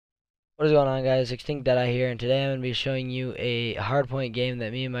What is going on, guys? Extinct Deadeye here, and today I'm going to be showing you a Hardpoint game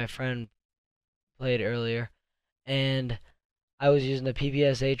that me and my friend played earlier. And I was using the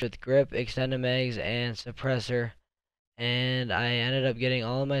PPSH with grip, extended mags, and suppressor, and I ended up getting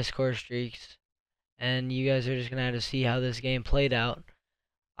all of my score streaks. And you guys are just going to have to see how this game played out.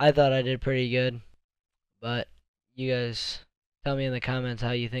 I thought I did pretty good, but you guys tell me in the comments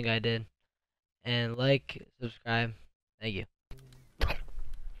how you think I did. And like, subscribe. Thank you.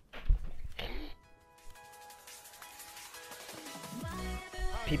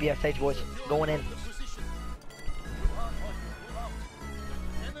 PBSH boys, going in.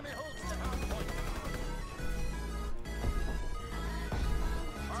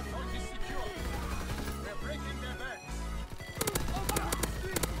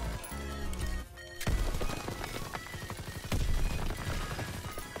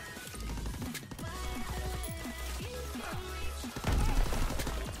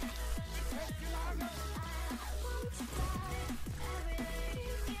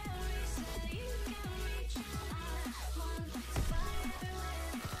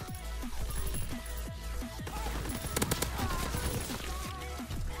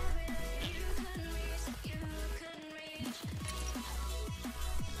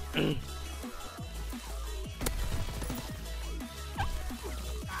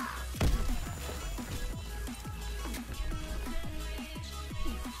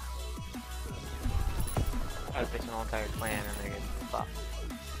 I was facing an entire clan and they're getting fucked.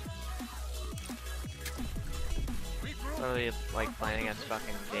 Literally like playing against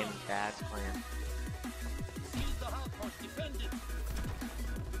fucking James' dad's clan.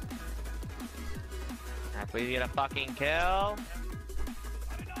 Now please get a fucking kill.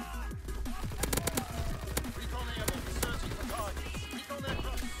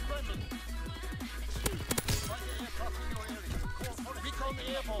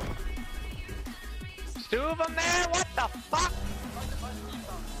 Two of them there? What the fuck?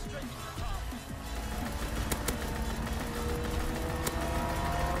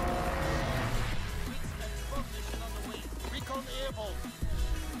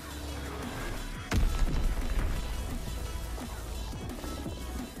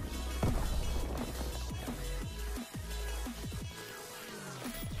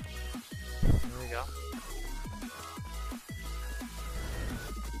 Here we go.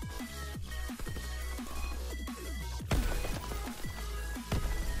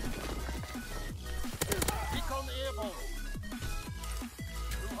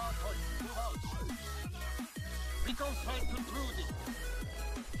 Recon fight concluded.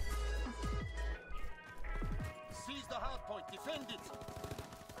 Seize the hardpoint. Defend it.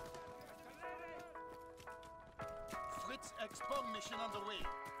 Fritz X-bomb mission underway.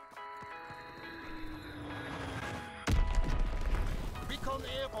 Recon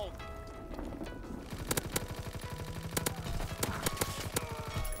airborne.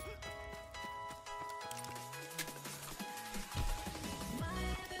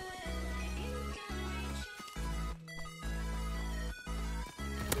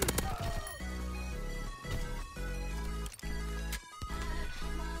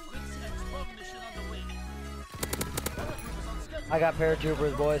 I got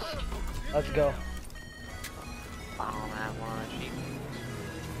paratroopers, boys. Let's go. Bomb that one, sheep.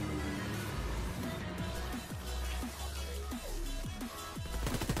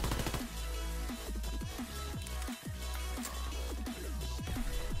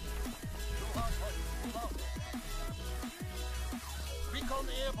 Recon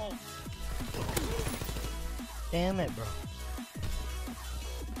airborne. Damn it, bro.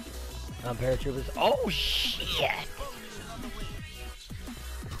 Paratroopers. Oh shit!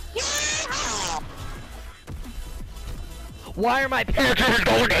 Why are my paratroopers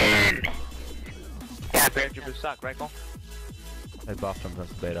going in? Yeah, paratroopers suck, right, Cole? I buffed him since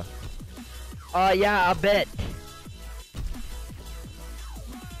the beta. Yeah, I bet.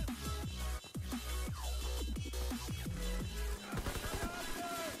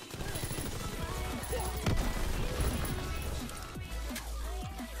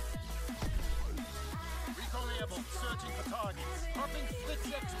 Recon airborne. Searching for targets. Popping Fritz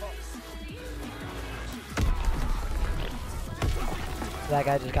X-box. That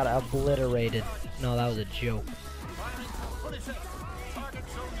guy just got obliterated. No, that was a joke. Firing full effect. Target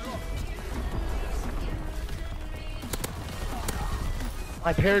zone locked.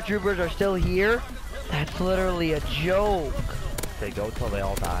 My paratroopers are still here? That's literally a joke. They go till they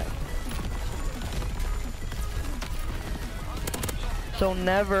all die. So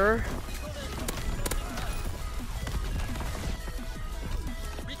never.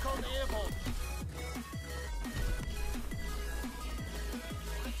 Recon airborne.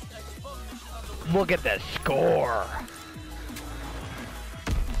 Fritz X-box. Look at the score.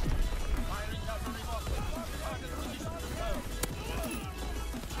 Firing battery locked. Target position confirmed.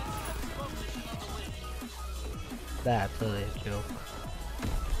 X-bomb mission underway. That's really a joke.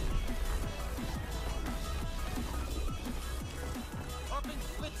 Popping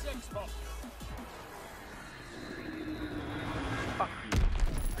Blitz X-bomb. Fuck you.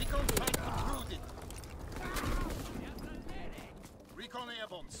 Recon tank uprooted. Recon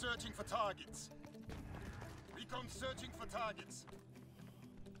airborne, searching for targets. Recon searching for targets.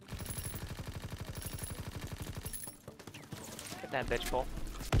 Get that bitch, Cole.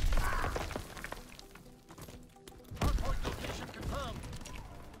 Hardpoint location confirmed.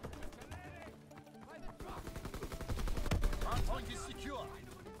 Hardpoint is secure.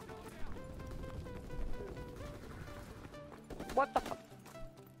 What the fuck?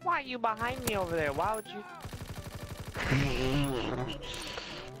 Why are you behind me over there? Why would you?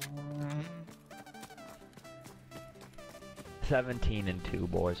 17-2,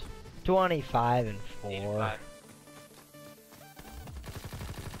 boys. 25-4. 85.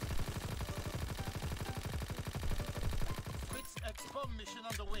 Blitz X-bomb mission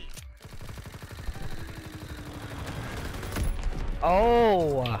underway.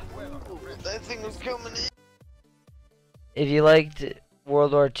 Oh! That thing was coming in. If you liked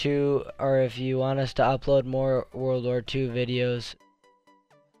World War II, or if you want us to upload more World War II videos,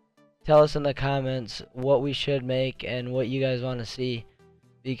 tell us in the comments what we should make and what you guys want to see,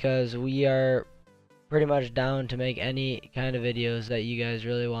 because we are pretty much down to make any kind of videos that you guys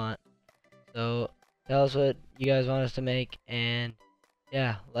really want. So tell us what you guys want us to make, and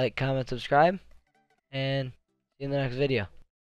yeah, like, comment, subscribe, and see you in the next video.